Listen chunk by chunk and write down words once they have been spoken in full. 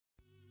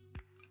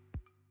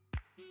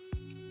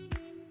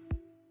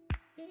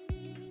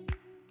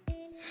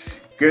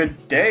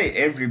Good day,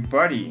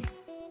 everybody.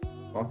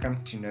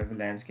 Welcome to Nova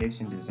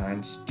Landscapes and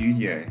Design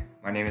Studio.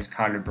 My name is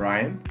Kyle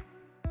O'Brien.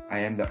 I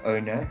am the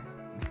owner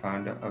and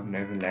founder of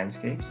Nova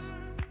Landscapes.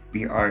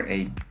 We are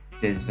a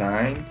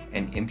design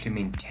and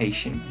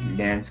implementation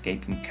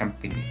landscaping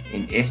company.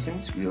 In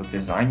essence, we'll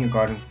design your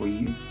garden for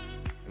you,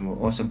 and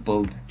we'll also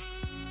build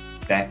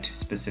that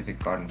specific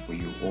garden for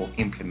you, or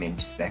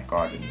implement that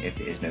garden. If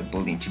there is no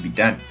building to be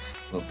done,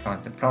 we'll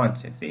plant the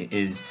plants. If there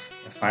is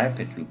a fire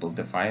pit, we'll build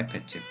the fire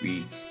pit.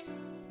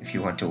 If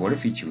you want a water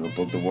feature, we'll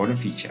build the water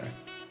feature.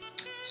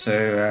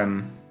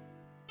 So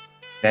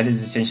that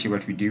is essentially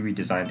what we do. We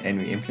design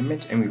and we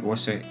implement, and we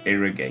also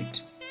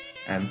irrigate.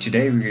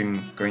 Today we're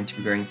going to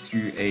be going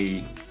through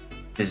a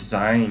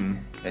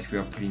design that we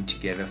are putting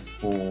together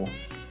for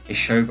a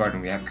show garden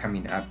we have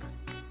coming up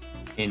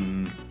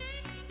in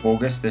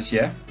August this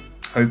year,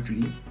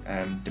 hopefully,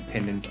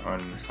 dependent on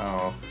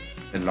how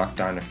the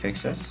lockdown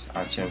affects us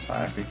out here in South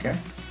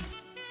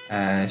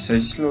Africa. So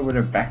just a little bit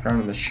of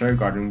background on the show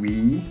garden.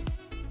 We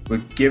were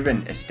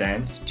given a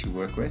stand to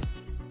work with.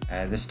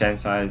 The stand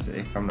size,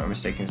 if I'm not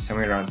mistaken, is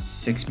somewhere around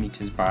 6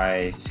 meters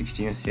by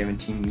 16 or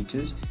 17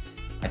 meters.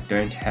 I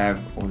don't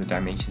have all the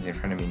dimensions in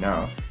front of me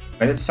now,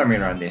 but it's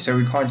somewhere around there. So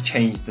we can't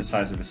change the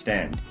size of the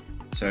stand.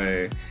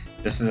 So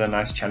this is a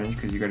nice challenge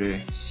because you've got to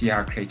see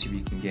how creative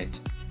you can get.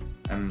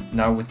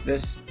 Now with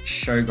this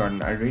show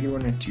garden, I really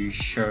wanted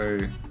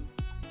to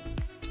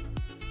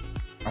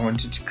I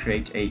wanted to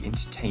create a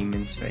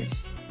entertainment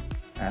space.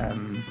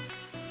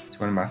 It's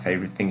one of my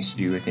favorite things to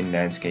do within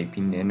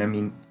landscaping, and I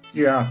mean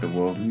throughout the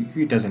world,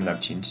 who doesn't love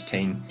to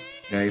entertain?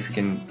 You know, if you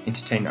can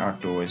entertain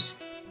outdoors,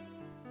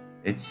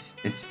 it's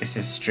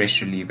a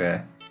stress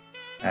reliever.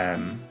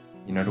 You're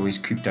not always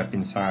cooped up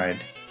inside.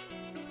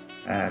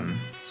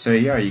 So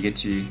yeah, you get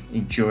to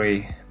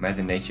enjoy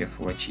Mother Nature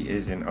for what she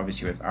is, and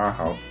obviously with our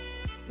help,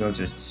 we'll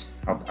just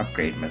help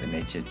upgrade Mother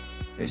Nature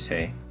per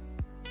se.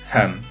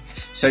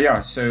 So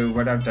yeah, so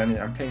what I've done is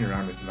I'm playing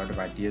around with a lot of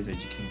ideas.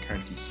 As you can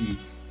currently see,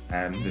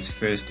 this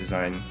first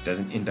design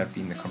doesn't end up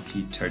being the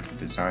complete total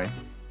design.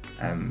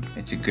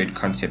 It's a good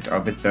concept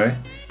of it though.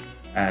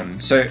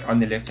 So on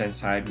the left hand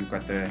side, we've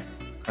got the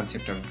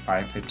concept of a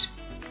fire pit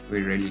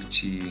we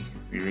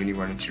really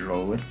wanted to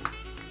roll with.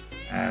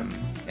 And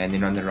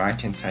then on the right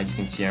hand side, you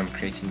can see I'm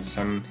creating it's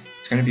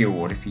going to be a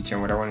water feature,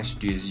 and what I wanted to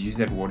do is use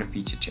that water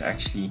feature to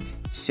actually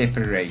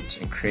separate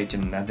and create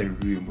another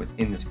room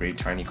within this very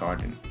tiny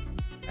garden.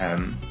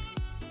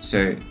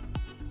 So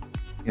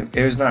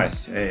it was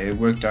nice. It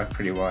worked out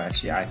pretty well,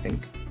 actually, I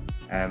think.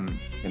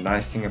 The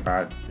nice thing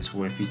about this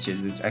water feature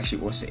is it's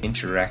actually also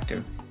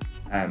interactive.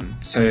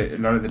 So a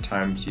lot of the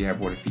times you have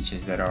water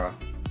features that are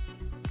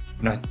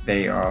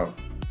they are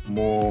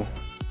more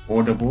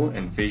audible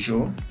and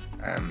visual.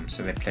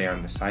 So they play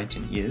on the sight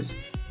and ears.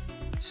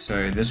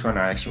 So this one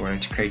I actually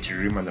wanted to create a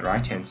room on the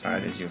right hand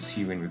side, as you'll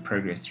see when we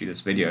progress through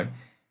this video,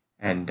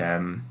 and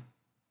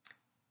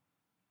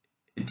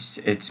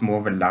it's more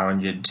of a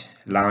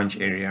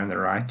lounge area on the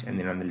right, and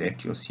then on the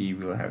left you'll see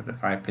we'll have the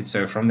fire pit.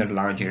 So from the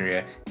lounge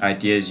area, the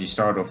idea is you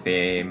start off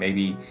there,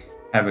 maybe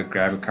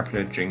grab a couple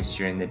of drinks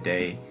during the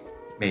day,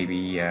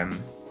 maybe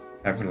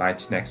have light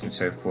snacks and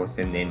so forth,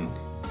 and then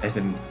as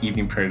the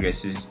evening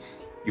progresses,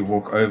 you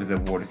walk over the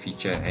water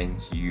feature and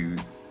you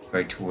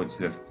go towards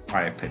the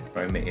fire pit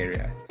Boma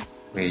area,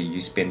 where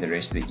you spend the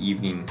rest of the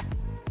evening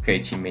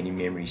creating many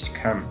memories to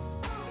come.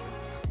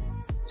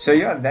 So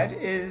yeah, that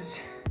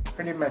is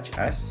pretty much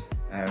us.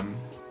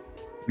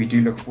 We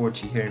do look forward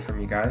to hearing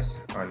from you guys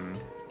on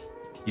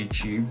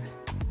YouTube.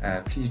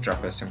 Please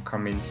drop us some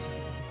comments,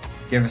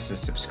 give us a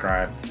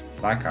subscribe,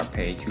 like our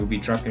page. We'll be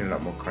dropping a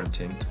lot more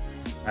content.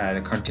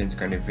 The content is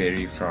going to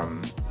vary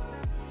from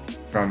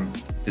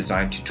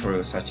design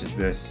tutorials such as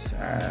this,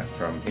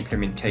 from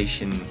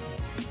implementation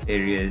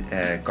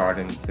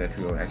gardens that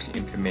we'll actually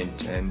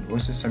implement, and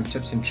also some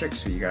tips and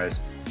tricks for you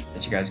guys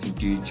that you guys can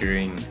do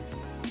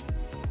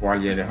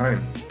while you're at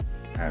home.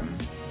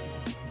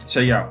 So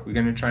yeah, we're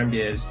going to try and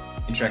be as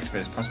interactive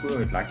as possible.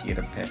 We'd like to get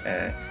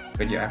a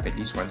video up at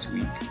least once a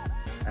week,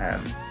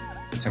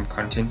 put some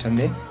content on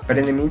there. But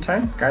in the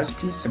meantime, guys,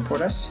 please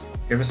support us,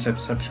 give us a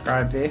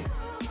subscribe there,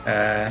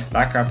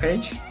 like our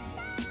page,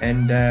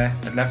 and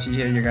I'd love to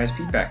hear your guys'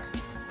 feedback.